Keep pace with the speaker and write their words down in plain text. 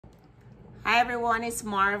Hi everyone, it's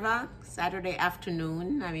Marva. Saturday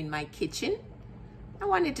afternoon, I'm in my kitchen. I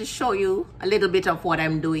wanted to show you a little bit of what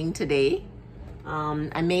I'm doing today.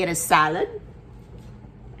 I made a salad.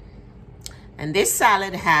 And this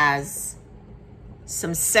salad has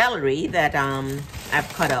some celery that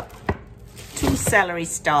I've cut up. 2 celery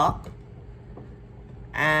stalk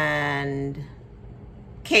and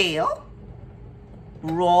kale,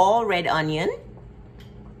 raw red onion,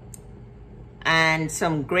 and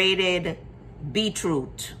some grated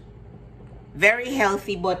beetroot. Very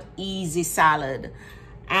healthy but easy salad.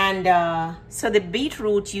 And so the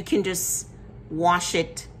beetroot, you can just wash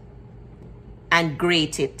it and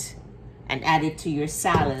grate it and add it to your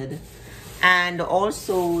salad. And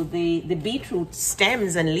also the beetroot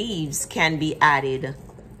stems and leaves can be added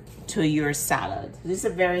to your salad. This is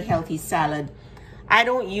a very healthy salad. I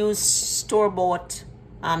don't use store-bought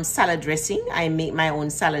salad dressing. I make my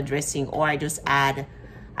own salad dressing, or I just add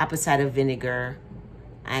apple cider vinegar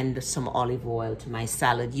and some olive oil to my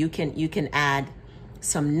salad. You can add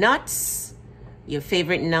some nuts, your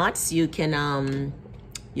favorite nuts. You can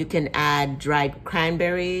add dried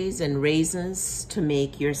cranberries and raisins to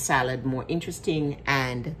make your salad more interesting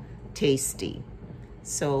and tasty.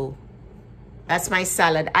 So that's my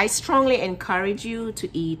salad. I strongly encourage you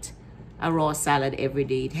to eat a raw salad every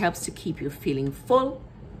day. It helps to keep you feeling full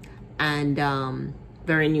and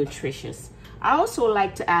very nutritious. I also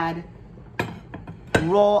like to add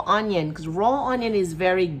raw onion, because raw onion is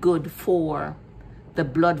very good for the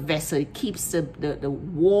blood vessel. It keeps the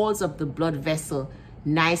walls of the blood vessel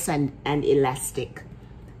nice and elastic.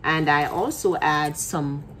 And I also add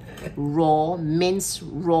some minced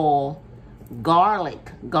raw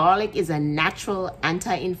garlic. Garlic is a natural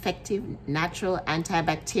anti-infective, natural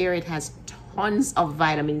antibacterial. It has tons of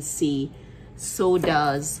vitamin C. So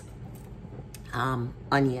does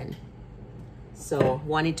onion. So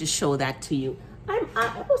wanted to show that to you.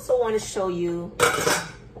 I also want to show you,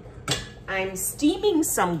 I'm steaming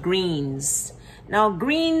some greens. Now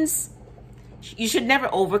greens, you should never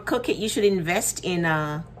overcook it. You should invest in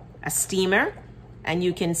a steamer, and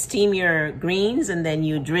you can steam your greens and then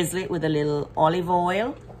you drizzle it with a little olive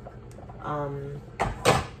oil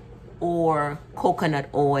or coconut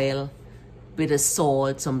oil with a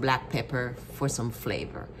salt, some black pepper for some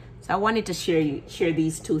flavor. So I wanted to share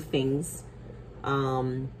these two things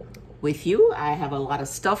with you. I have a lot of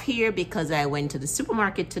stuff here because I went to the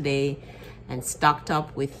supermarket today and stocked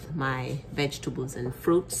up with my vegetables and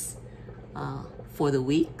fruits for the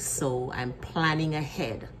week. So I'm planning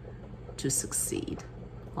ahead to succeed.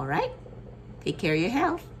 All right? Take care of your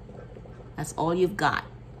health. That's all you've got.